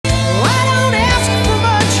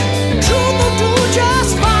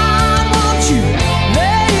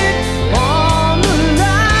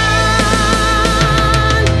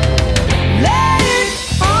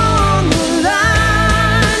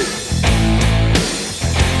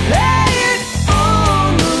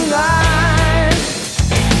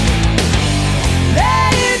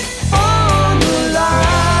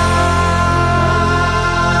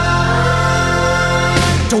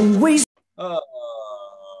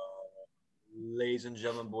Ladies and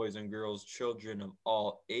gentlemen, boys and girls, children of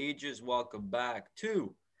all ages, welcome back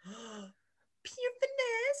to Pure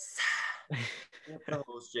Finesse. With the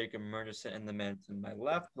host, Jacob Murderson, and the man to my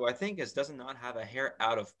left, who I think does not have a hair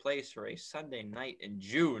out of place for a Sunday night in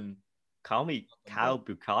June. Call me Kyle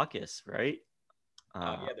Bukakis, right?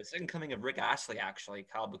 Yeah, the second coming of Rick Astley, actually,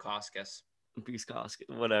 Kyle Bukauskas. Bukakis,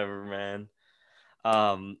 whatever, man.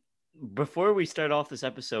 Um, Before we start off this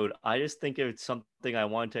episode, I just think it's something I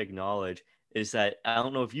want to acknowledge is that I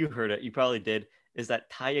don't know if you heard it, you probably did, is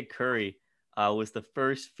that Taya Curry was the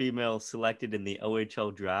first female selected in the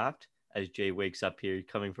OHL draft. As Jay wakes up here,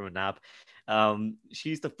 coming from a nap,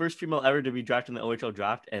 she's the first female ever to be drafted in the OHL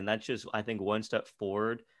draft, and that's just I think one step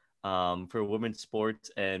forward for women's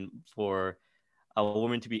sports and for a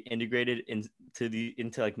woman to be integrated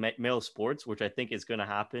into like male sports, which I think is going to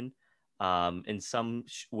happen in some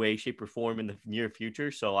way, shape, or form in the near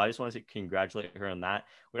future. So I just want to congratulate her on that.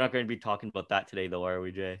 We're not going to be talking about that today, though, are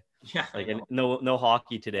we, Jay? Yeah, like no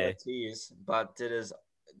hockey today. Tease, but it is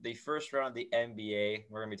the first round of the NBA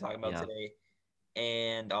we're going to be talking about today,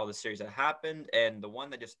 and all the series that happened, and the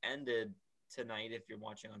one that just ended tonight. If you're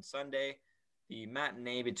watching on Sunday, the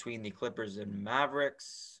matinee between the Clippers and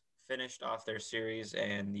Mavericks finished off their series,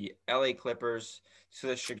 and the LA Clippers, to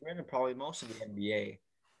the chagrin of probably most of the NBA,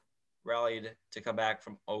 rallied to come back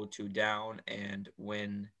from 0-2 down and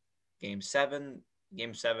win Game 7.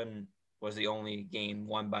 Game 7 was the only game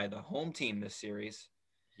won by the home team this series.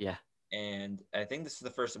 Yeah. And I think this is the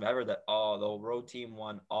first time ever that the road team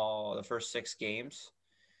won all the first 6 games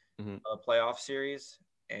of a playoff series.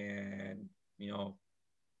 And,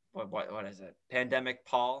 what is it? Pandemic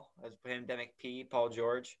Paul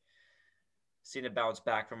George, seen it bounce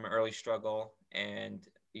back from an early struggle. And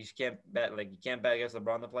you can't bet against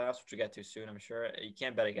LeBron in the playoffs, which we'll get to soon, I'm sure. You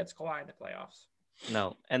can't bet against Kawhi in the playoffs.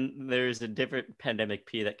 No, and there's a different Pandemic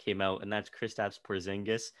P that came out, and that's Kristaps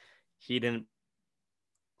Porzingis. He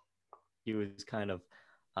was kind of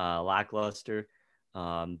lackluster,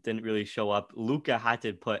 didn't really show up. Luka had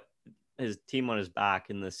to put his team on his back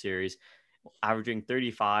in this series, averaging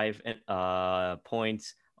 35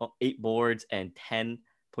 points, 8 boards, and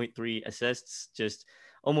 10.3 assists, just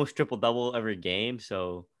almost triple-double every game.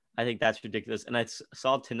 So I think that's ridiculous. And I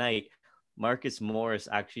saw tonight, Marcus Morris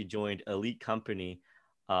actually joined elite company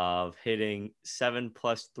of hitting 7+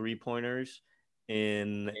 3-pointers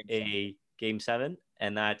in Game 7,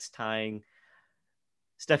 and that's tying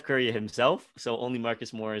Steph Curry himself. So only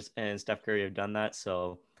Marcus Morris and Steph Curry have done that.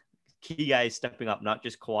 So key guys stepping up, not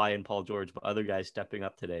just Kawhi and Paul George, but other guys stepping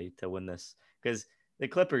up today to win this. Because the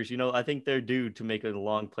Clippers, I think they're due to make a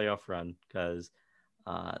long playoff run because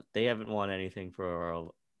they haven't won anything for,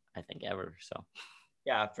 I think, ever. So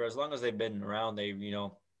yeah, for as long as they've been around, they've been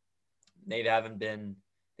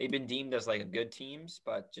deemed as like good teams,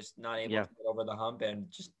 but just not able to get over the hump. And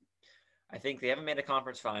just, I think they haven't made a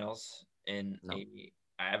conference finals in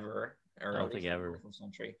ever, or I don't think ever,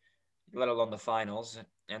 century, let alone the finals.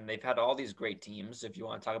 And they've had all these great teams. If you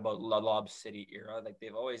want to talk about Lob City era, like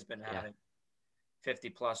they've always been having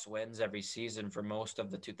 50+ wins every season for most of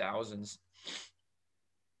the 2000s.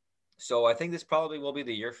 So I think this probably will be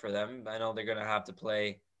the year for them. I know they're going to have to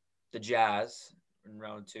play the Jazz in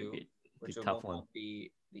round 2, which will not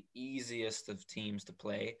be the easiest of teams to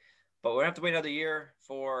play. But we're going to have to wait another year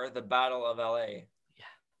for the Battle of LA. Yeah.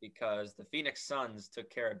 Because the Phoenix Suns took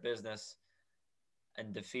care of business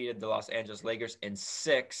and defeated the Los Angeles Lakers in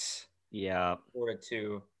 6. Yeah.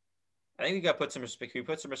 4-2. I think we got to put some respect. Can we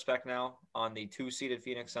put some respect now on the 2-seeded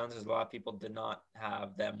Phoenix Suns? Because a lot of people did not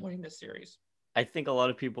have them winning this series. I think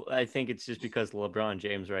it's just because LeBron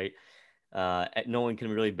James, right? No one can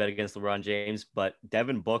really bet against LeBron James, but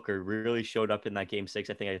Devin Booker really showed up in that Game 6.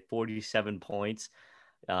 I think I had 47 points.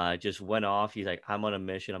 Just went off. He's like, I'm on a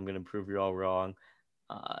mission. I'm going to prove you're all wrong.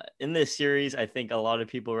 In this series, I think a lot of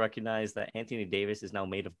people recognize that Anthony Davis is now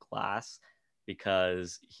made of glass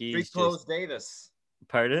because he's Street Clothes Davis.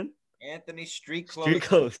 Pardon? Anthony Street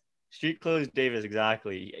Clothes Davis,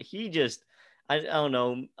 exactly. He just, I don't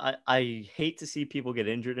know. I hate to see people get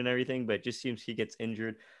injured and everything, but it just seems he gets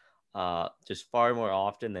injured just far more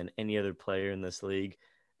often than any other player in this league.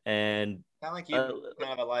 And kind of like you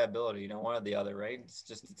kind of a liability, one or the other, right?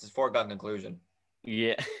 It's a foregone conclusion.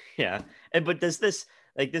 Yeah, yeah. But does this,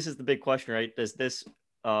 this is the big question, right? Does this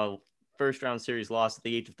first round series loss at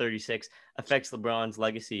the age of 36 affects LeBron's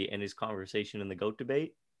legacy and his conversation in the GOAT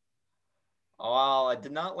debate? Well, I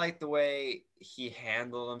did not like the way he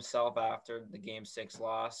handled himself after the Game 6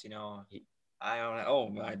 loss. I don't know.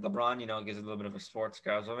 Oh, LeBron, gives a little bit of a sports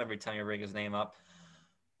cause every time you bring his name up.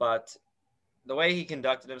 But the way he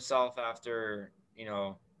conducted himself after,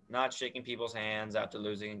 not shaking people's hands after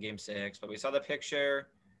losing in Game 6, but we saw the picture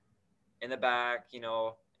in the back, in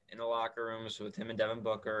the locker rooms with him and Devin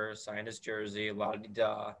Booker, signed his jersey, a lot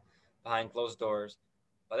of behind closed doors.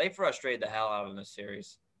 But they frustrated the hell out of him this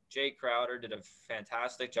series. Jay Crowder did a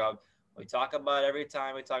fantastic job. We talk about every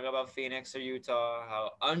time we talk about Phoenix or Utah,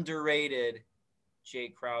 how underrated Jay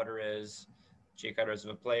Crowder is. Jay Crowder is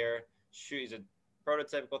a player. He's a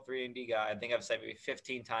prototypical 3-and-D guy. I think I've said maybe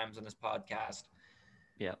 15 times on this podcast.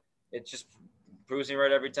 Yeah. It just proves me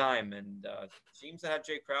right every time. And teams that have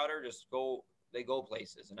Jay Crowder they go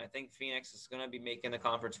places. And I think Phoenix is going to be making the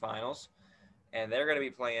conference finals. And they're going to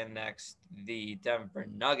be playing next the Denver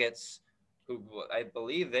Nuggets, who I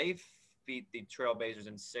believe they beat the Trailblazers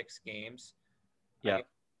in 6 games. Yeah.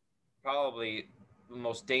 Probably the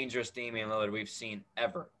most dangerous Damian Lillard we've seen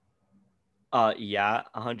ever. Yeah,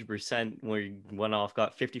 100%. Where he went off,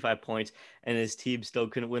 got 55 points, and his team still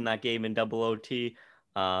couldn't win that game in double OT.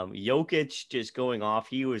 Jokic just going off.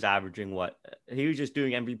 He was averaging he was just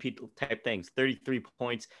doing MVP type things: 33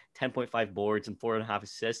 points, 10.5 boards, and 4.5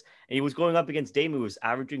 assists. And he was going up against Dame, who was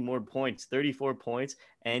averaging more points, 34 points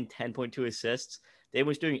and 10.2 assists. Dame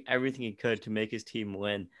was doing everything he could to make his team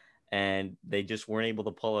win, and they just weren't able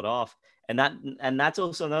to pull it off. And that's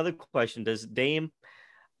also another question: does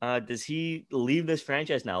he leave this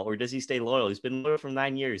franchise now, or does he stay loyal? He's been loyal for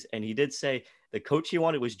 9 years, and he did say the coach he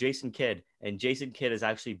wanted was Jason Kidd, and Jason Kidd has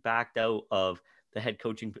actually backed out of the head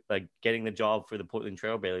coaching, getting the job for the Portland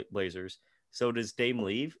Trail Blazers. So does Dame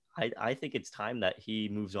leave? I think it's time that he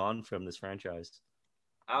moves on from this franchise.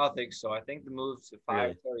 I don't think so. I think the move to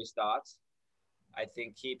fire Terry Stotts, I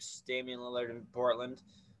think, keeps Damian Lillard in Portland.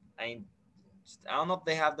 I don't know if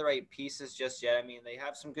they have the right pieces just yet. I mean, they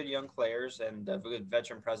have some good young players and a good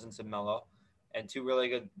veteran presence in Melo, and 2 really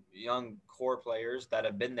good young core players that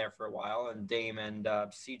have been there for a while, and Dame and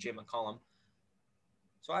CJ McCollum.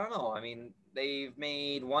 So I don't know. I mean, they've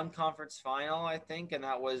made 1 conference final, I think, and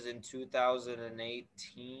that was in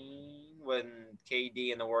 2018 when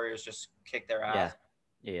KD and the Warriors just kicked their ass.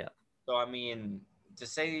 Yeah. So, I mean, to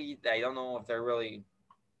say that I don't know if they're really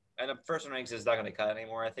 – and the first one ranks is not going to cut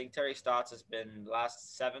anymore. I think Terry Stotts has been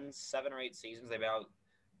last 7 or 8 seasons. They've been out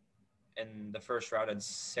in the first round in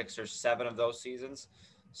 6 or 7 of those seasons.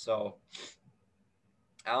 So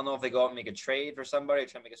I don't know if they go out and make a trade for somebody,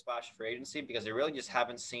 try to make a splash for agency, because they really just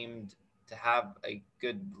haven't seemed to have a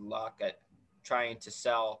good luck at trying to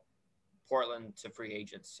sell Portland to free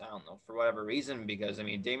agents. I don't know, for whatever reason, because, I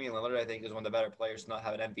mean, Damian Lillard, I think, is one of the better players to not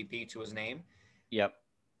have an MVP to his name. Yep.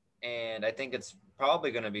 And I think it's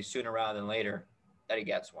probably going to be sooner rather than later that he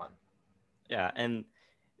gets one. Yeah, and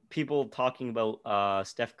people talking about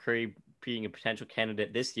Steph Curry being a potential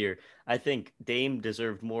candidate this year, I think Dame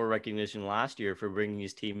deserved more recognition last year for bringing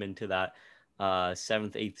his team into that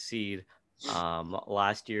 7th, 8th seed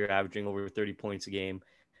last year, averaging over 30 points a game.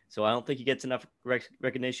 So I don't think he gets enough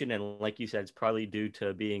recognition. And like you said, it's probably due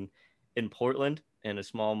to being in Portland in a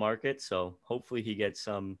small market. So hopefully he gets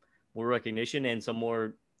some more recognition and some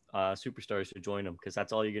more superstars to join him, because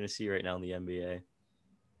that's all you're going to see right now in the NBA.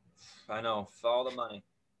 I know, for all the money.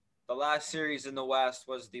 The last series in the West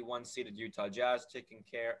was the 1-seeded Utah Jazz taking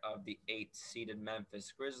care of the 8-seeded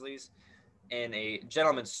Memphis Grizzlies in a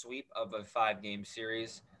gentleman's sweep of a 5-game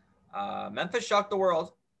series. Memphis shocked the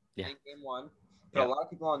world in Game 1. Put a lot of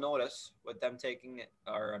people on notice with them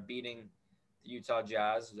beating the Utah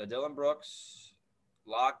Jazz. Dillon Brooks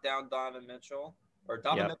locked down Donovan Mitchell. Or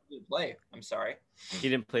Donovan Mitchell didn't play. I'm sorry. He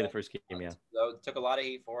didn't play the first game, yeah. So took a lot of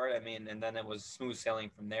heat for it. I mean, and then it was smooth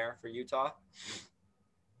sailing from there for Utah.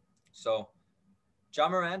 So, Ja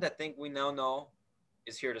Morant, I think we now know,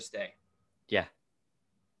 is here to stay. Yeah.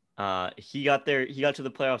 He got there. He got to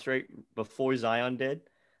the playoffs right before Zion did.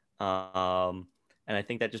 And I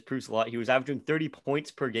think that just proves a lot. He was averaging 30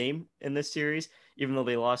 points per game in this series, even though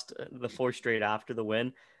they lost the 4 straight after the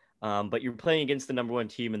win. But you're playing against the number 1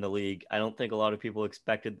 team in the league. I don't think a lot of people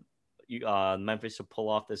expected Memphis to pull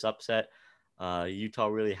off this upset. Utah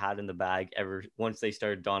really had in the bag once they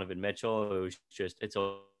started Donovan Mitchell. It was just, it's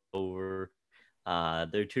over.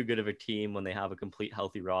 They're too good of a team when they have a complete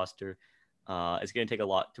healthy roster. It's going to take a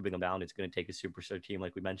lot to bring them down. It's going to take a superstar team,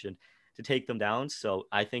 like we mentioned, to take them down. So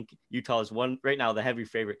I think Utah is right now the heavy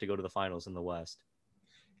favorite to go to the finals in the West.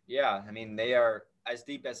 Yeah, I mean, they are as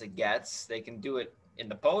deep as it gets. They can do it in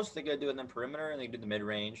the post, they can do it in the perimeter, and they can do the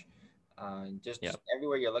mid-range. Just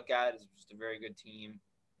everywhere you look at is just a very good team.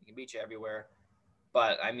 They can beat you everywhere.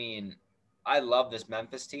 But, I mean, I love this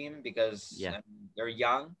Memphis team because they're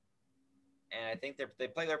young. And I think they're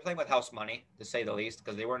playing with house money, to say the least,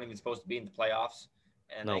 because they weren't even supposed to be in the playoffs.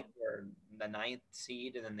 And they were the 9th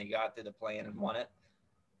seed, and then they got through the play-in and won it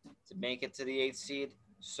to make it to the 8th seed.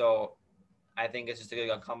 So I think it's just a good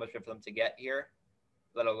accomplishment for them to get here,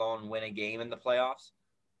 let alone win a game in the playoffs.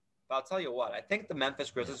 But I'll tell you what, I think the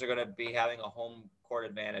Memphis Grizzlies are going to be having a home court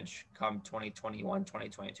advantage come 2021,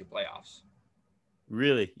 2022 playoffs.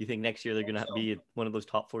 Really? You think next year they're I think going to so. be one of those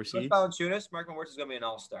top 4 Chris seeds? Valanciunas, Mark Worth is going to be an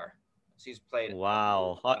all-star. He's played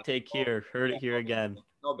Wow. Hot take here. Heard Yeah, it here again.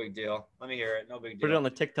 no big deal. Let me hear it. No big Put it deal. on the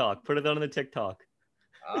TikTok. Put it on the TikTok.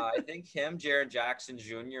 I think him, Jaren Jackson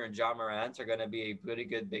Jr., and John Morant are going to be a pretty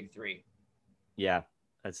good big three. Yeah.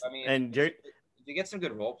 That's I mean, and if you get some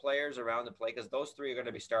good role players around the play, because those three are going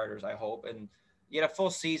to be starters, I hope, and you get a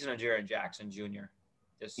full season of Jaren Jackson Jr.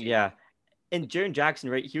 this season. yeah. And Jaren Jackson,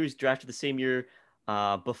 right? He was drafted the same year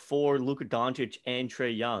before Luka Doncic and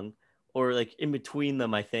Trae Young, or like in between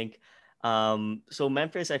them, I think. So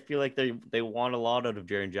Memphis, I feel like they want a lot out of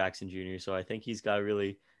Jaren Jackson Jr. So I think he's got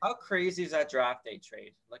really. How crazy is that draft day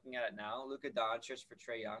trade? Looking at it now, Luka Doncic for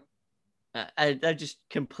Trae Young. That just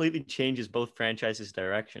completely changes both franchises'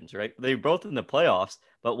 directions, right? They're both in the playoffs,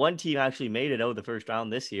 but one team actually made it out of the first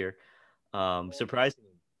round this year. Surprisingly,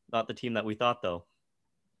 not the team that we thought, though.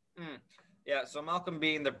 Yeah, so Malcolm,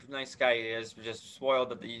 being the nice guy he is, just spoiled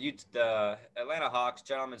that the Atlanta Hawks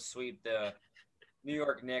gentlemen sweep the New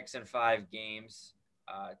York Knicks in 5 games.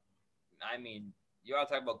 I mean, you want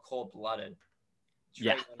to talk about cold-blooded.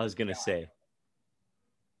 Yeah, I was gonna say.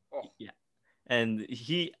 Oh. Yeah, and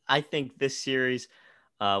I think this series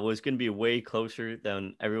was going to be way closer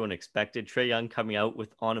than everyone expected. Trae Young coming out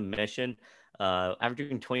on a mission,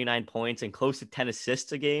 averaging 29 points and close to 10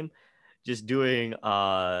 assists a game, just doing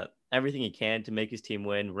everything he can to make his team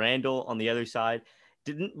win. Randall on the other side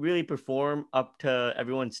didn't really perform up to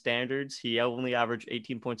everyone's standards. He only averaged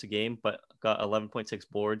 18 points a game, but got 11.6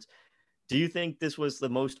 boards. Do you think this was the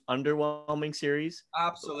most underwhelming series?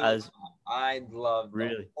 Absolutely. I love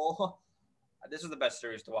really. This was the best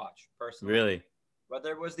series to watch, personally. Really?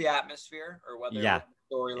 Whether it was the atmosphere or whether it was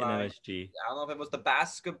the storyline. MSG. I don't know if it was the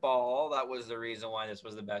basketball that was the reason why this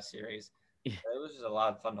was the best series. Yeah. It was just a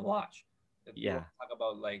lot of fun to watch. If you talk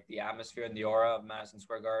about like the atmosphere and the aura of Madison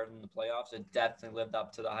Square Garden, the playoffs, it definitely lived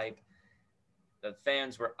up to the hype. The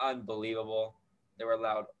fans were unbelievable. They were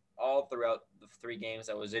loud all throughout the 3 games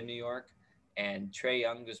that was in New York. And Trae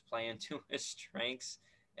Young was playing to his strengths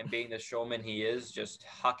and being the showman he is, just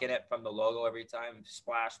hucking it from the logo every time,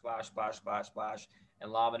 splash, splash, splash, splash, splash,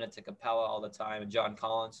 and lobbing it to Capella all the time, and John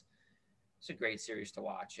Collins. It's a great series to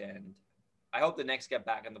watch, and I hope the Knicks get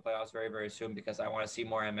back in the playoffs very, very soon, because I want to see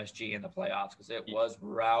more MSG in the playoffs, because it was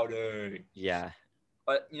rowdy. Yeah.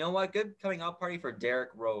 But you know what? Good coming out party for Derrick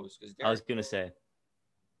Rose. I was going to say.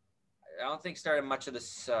 I don't think started much of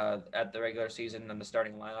this at the regular season in the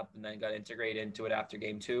starting lineup, and then got integrated into it after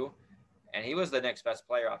game 2. And he was the next best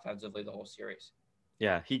player offensively the whole series.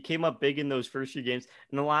 Yeah, he came up big in those first few games.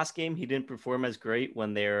 In the last game, he didn't perform as great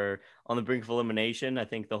when they were on the brink of elimination. I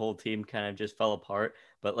think the whole team kind of just fell apart.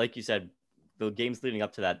 But like you said, the games leading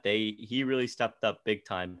up to that, he really stepped up big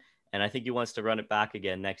time. And I think he wants to run it back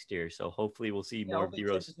again next year. So hopefully we'll see more of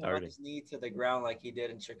D-Rose starting. His knee to the ground like he did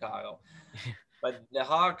in Chicago. But the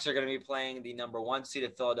Hawks are going to be playing the number 1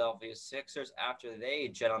 seeded Philadelphia Sixers after they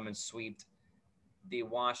gentlemen swept the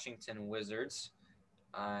Washington Wizards.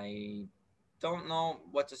 I don't know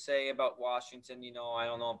what to say about Washington. I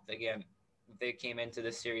don't know if they came into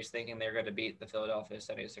this series thinking they're going to beat the Philadelphia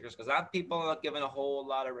 76ers, because that people are not giving a whole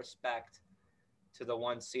lot of respect to the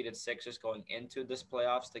 1 seeded Sixers going into this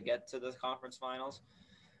playoffs to get to the conference finals.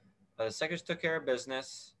 But the Sixers took care of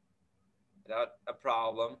business without a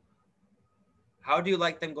problem. How do you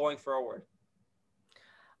like them going forward?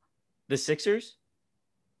 The Sixers?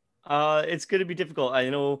 It's going to be difficult. I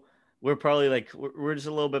know we're probably we're just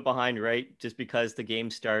a little bit behind, right? Just because the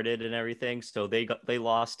game started and everything. So they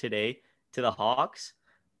lost today to the Hawks,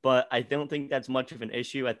 but I don't think that's much of an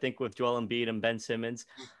issue. I think with Joel Embiid and Ben Simmons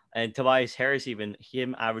and Tobias Harris, even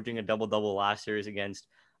him averaging a double-double last series against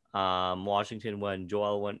Washington when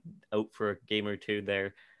Joel went out for a game or 2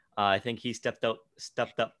 there. I think he stepped up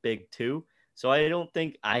big too. So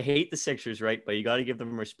I hate the Sixers, right? But you got to give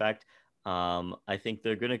them respect. I think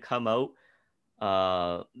they're going to come out.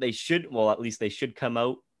 At least they should come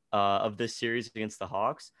out of this series against the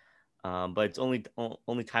Hawks. But it's only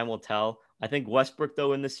time will tell. I think Westbrook,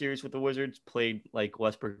 though, in this series with the Wizards played like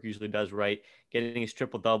Westbrook usually does, right? Getting his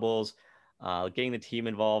triple doubles, getting the team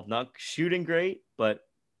involved, not shooting great, but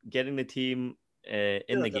getting the team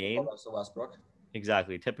in the game. Westbrook.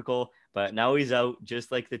 Exactly. Typical. But now he's out,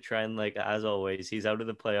 just like the trend, like as always. He's out of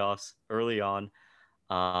the playoffs early on.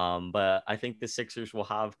 But I think the Sixers will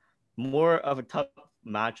have more of a tough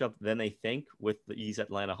matchup than they think with these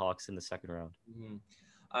Atlanta Hawks in the second round. Mm-hmm.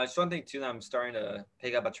 It's one thing too that I'm starting to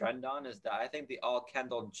pick up a trend on is that I think the all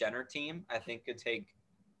Kendall Jenner team I think could take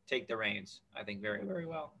the reins. I think very very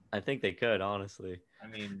well. I think they could, honestly. I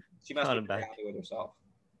mean, she must Not be a very bad. happy with herself.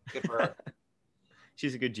 Good for her.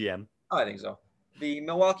 She's a good GM. Oh, I think so. The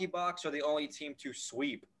Milwaukee Bucks are the only team to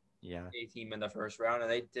sweep Yeah. a team in the first round,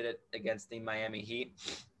 and they did it against the Miami Heat.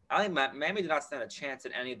 I think Miami did not stand a chance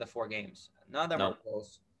in any of the 4 games. None of them were No.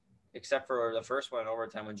 close, except for the first one in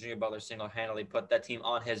overtime when Jimmy Butler single-handedly put that team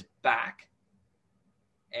on his back.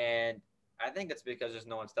 And I think it's because there's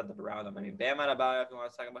no one stepped up around him. I mean, Bam Adebayo, if you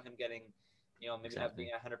want to talk about him getting, maybe not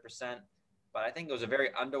being 100%, but I think it was a very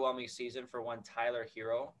underwhelming season for one Tyler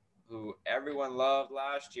Hero, who everyone loved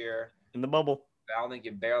last year. In the bubble. I don't think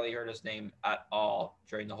you barely heard his name at all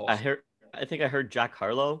during the whole season. I think I heard Jack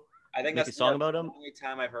Harlow make a song about him. The only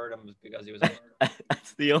time I've heard him was because he was.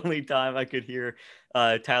 That's the only time I could hear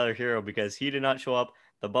Tyler Hero, because he did not show up.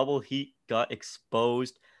 The bubble Heat got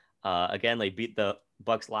exposed. Again, they beat the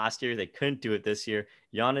Bucks last year. They couldn't do it this year.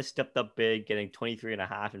 Giannis stepped up big, getting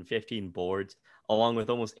 23.5 and 15 boards, along with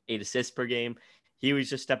almost 8 assists per game. He was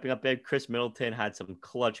just stepping up big. Chris Middleton had some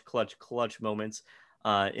clutch moments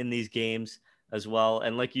in these games as well.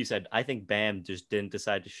 And like you said, I think Bam just didn't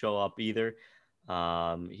decide to show up either.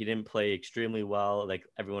 He didn't play extremely well like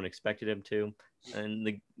everyone expected him to.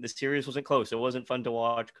 And the series wasn't close. It wasn't fun to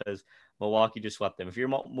watch because Milwaukee just swept them. If you're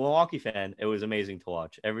a Milwaukee fan, it was amazing to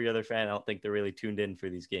watch. Every other fan, I don't think they're really tuned in for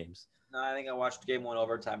these games. No, I think I watched game 1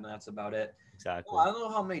 overtime, and that's about it. Exactly. Well, I don't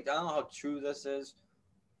know how true this is,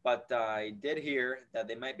 but I did hear that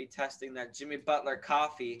they might be testing that Jimmy Butler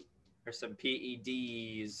coffee for some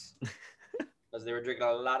PEDs because they were drinking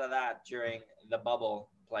a lot of that during the bubble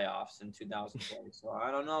playoffs in 2020. So I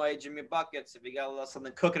don't know, hey Jimmy Buckets, if you got a little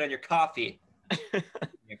something cooking on your coffee, give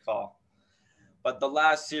me a call. But the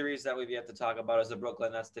last series that we've yet to talk about is the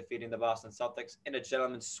Brooklyn Nets defeating the Boston Celtics in a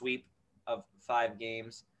gentleman's sweep of 5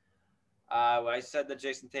 games. I said that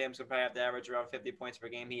Jason Tatum's going to probably have to average around 50 points per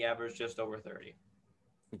game. He averaged just over 30.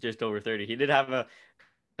 Just over 30. He did have a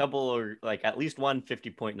couple or like at least one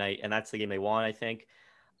 50-point night, and that's the game they won, I think.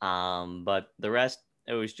 But the rest,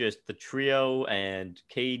 it was just the trio and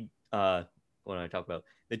Cade. What do I talk about?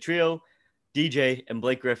 The trio, DJ and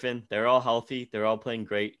Blake Griffin. They're all healthy. They're all playing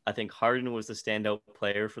great. I think Harden was the standout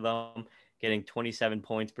player for them, getting 27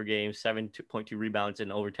 points per game, 7.2 rebounds,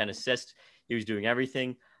 and over 10 assists. He was doing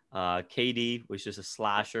everything. KD was just a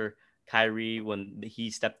slasher. Kyrie, when he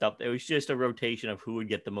stepped up, it was just a rotation of who would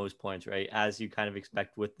get the most points, right? As you kind of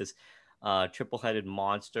expect with this triple-headed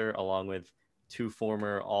monster, along with 2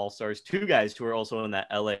 former All-Stars, 2 guys who are also in that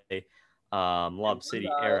LA Lob City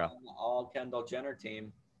era. All Kendall Jenner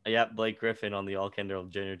team. Yeah, Blake Griffin on the all Kendall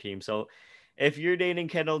Jenner team. So if you're dating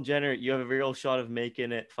Kendall Jenner, you have a real shot of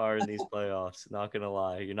making it far in these playoffs. Not going to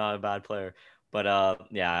lie. You're not a bad player. But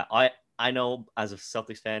yeah, I know as a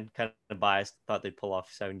Celtics fan, kind of biased, thought they'd pull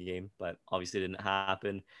off a 7-game, but obviously it didn't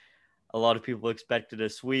happen. A lot of people expected a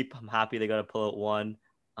sweep. I'm happy they got to pull out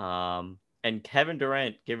 1. And Kevin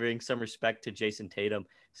Durant giving some respect to Jason Tatum,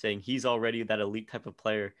 saying he's already that elite type of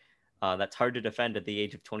player that's hard to defend at the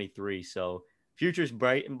age of 23. So future's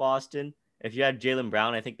bright in Boston. If you had Jaylen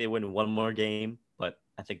Brown, I think they win 1 more game, but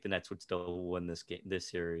I think the Nets would still win this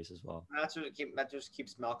series as well. That just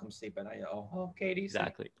keeps Malcolm sleeping. KD.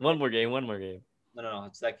 Exactly. One more game. No.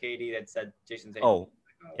 It's that KD that said Jason Tatum. Oh,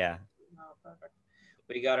 yeah. No, perfect.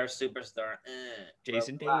 We got our superstar,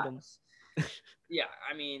 Jason Tatum. Yeah,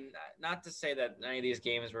 I mean, not to say that any of these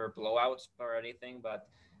games were blowouts or anything, but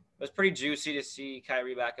it was pretty juicy to see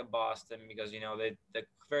Kyrie back in Boston because, the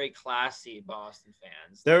very classy Boston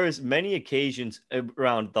fans. There was many occasions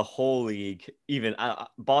around the whole league, even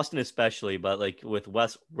Boston especially, but like with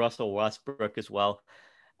Russell Westbrook as well.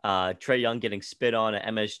 Trae Young getting spit on at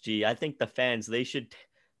MSG. I think the fans, they should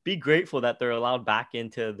be grateful that they're allowed back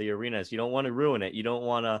into the arenas. You don't want to ruin it. You don't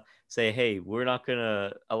want to say, hey, we're not going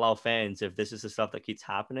to allow fans if this is the stuff that keeps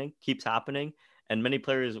happening. And many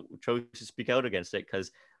players chose to speak out against it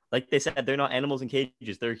because, like they said, they're not animals in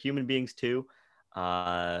cages. They're human beings too.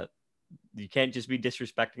 You can't just be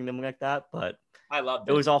disrespecting them like that. But I loved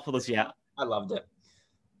it. It was awful to see. I loved it.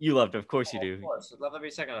 You loved it, of course you do. Of course, I love every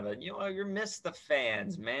second of it. You miss the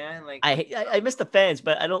fans, man. Like I miss the fans,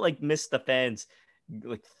 but I don't miss the fans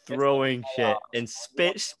like throwing shit and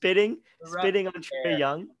spitting on Trae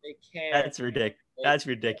Young. They care. That's ridiculous. That's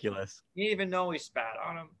ridiculous. You didn't even know he spat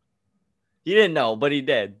on him. He didn't know, but he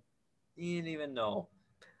did. You didn't even know.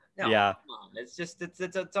 No, yeah. Come on. It's just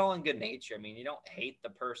it's all in good nature. I mean, you don't hate the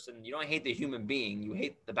person, you don't hate the human being, you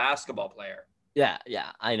hate the basketball player. Yeah,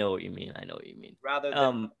 I know what you mean. Rather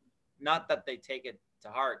than not that they take it to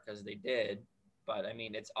heart because they did. But I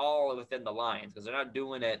mean, it's all within the lines because they're not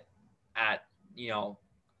doing it at,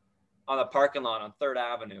 on the parking lot on Third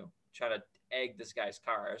Avenue trying to egg this guy's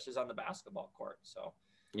car. This is on the basketball court. So,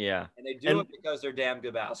 Yeah. and they do And it because they're damn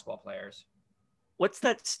good basketball players. what's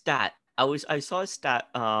that stat? I saw a stat.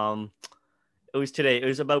 It was today. It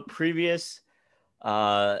was about previous. It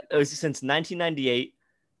was since 1998.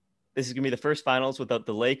 This is gonna be the first finals without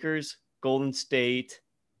the Lakers, Golden State,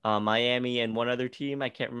 Miami, and one other team. I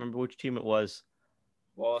can't remember which team it was.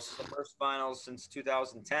 Well, it's the first finals since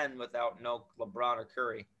 2010 without no LeBron or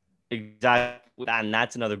Curry. Exactly, and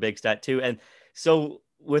that's another big stat too. And so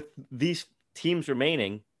with these teams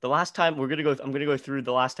remaining, the last time I'm gonna go through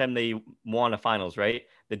the last time they won a finals. Right,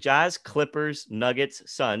 the Jazz, Clippers, Nuggets,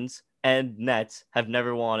 Suns, and Nets have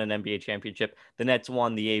never won an NBA championship. The Nets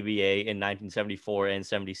won the ABA in 1974 and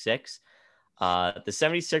 76. The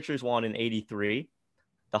 76ers won in 83.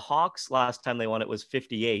 The Hawks last time they won it was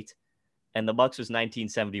 58, and the Bucks was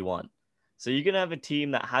 1971. So you're going to have a team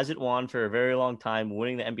that hasn't won for a very long time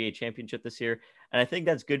winning the NBA championship this year. And I think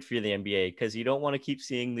that's good for the NBA because you don't want to keep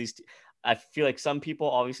seeing these. I feel like some people,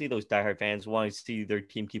 obviously, those diehard fans want to see their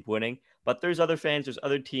team keep winning, but there's other fans, there's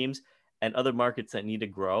other teams and other markets that need to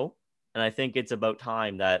grow. And I think it's about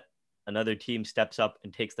time that another team steps up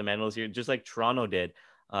and takes the mantle this year, just like Toronto did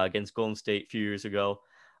against Golden State a few years ago,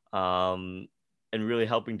 and really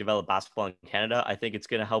helping develop basketball in Canada. I think it's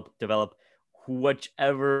going to help develop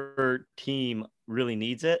whichever team really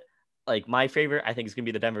needs it. Like my favorite, I think is going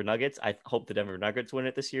to be the Denver Nuggets. I hope the Denver Nuggets win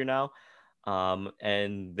it this year now.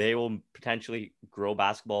 And they will potentially grow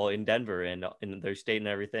basketball in Denver and in their state and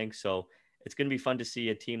everything. So it's going to be fun to see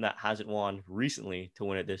a team that hasn't won recently to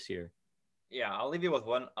win it this year. Yeah, I'll leave you with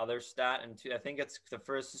one other stat, and I think it's the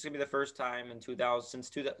first. It's gonna be the first time in 2000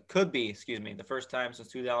 since could be, excuse me, the first time since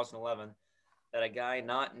 2011 that a guy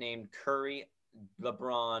not named Curry,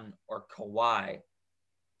 LeBron, or Kawhi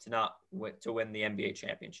to win the NBA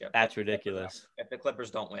championship. That's ridiculous. If the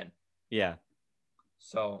Clippers don't win. Yeah.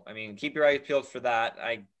 So I mean, keep your eyes peeled for that.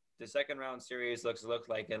 The second round series looks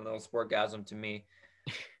like a little sportgasm to me.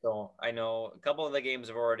 So I know a couple of the games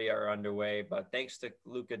are underway, but thanks to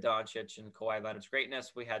Luka Doncic and Kawhi Leonard's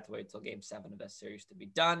greatness, we had to wait till Game 7 of this series to be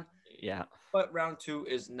done. Yeah. But round 2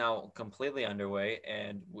 is now completely underway,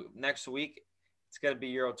 and next week it's gonna be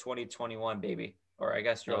Euro 2021, baby, or I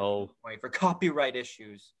guess Euro 2020 for copyright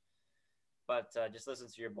issues. But just listen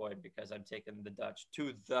to your boy because I'm taking the Dutch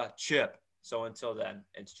to the chip. So until then,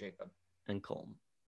 it's Jacob and Colm.